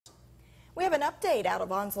We have an update out of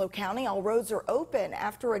Onslow County. All roads are open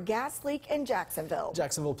after a gas leak in Jacksonville.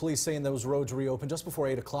 Jacksonville police saying those roads reopened just before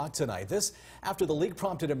 8 o'clock tonight. This after the leak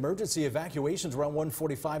prompted emergency evacuations around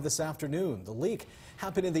 1:45 this afternoon. The leak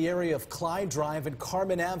happened in the area of Clyde Drive and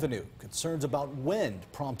Carmen Avenue. Concerns about wind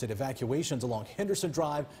prompted evacuations along Henderson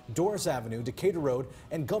Drive, Doris Avenue, Decatur Road,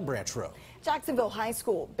 and Gum Branch Road. Jacksonville High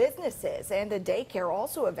School, businesses, and a daycare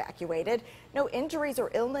also evacuated. No injuries or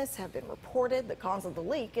illness have been reported. The cause of the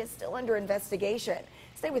leak is still under investigation.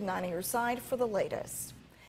 Stay with 9 on your side for the latest.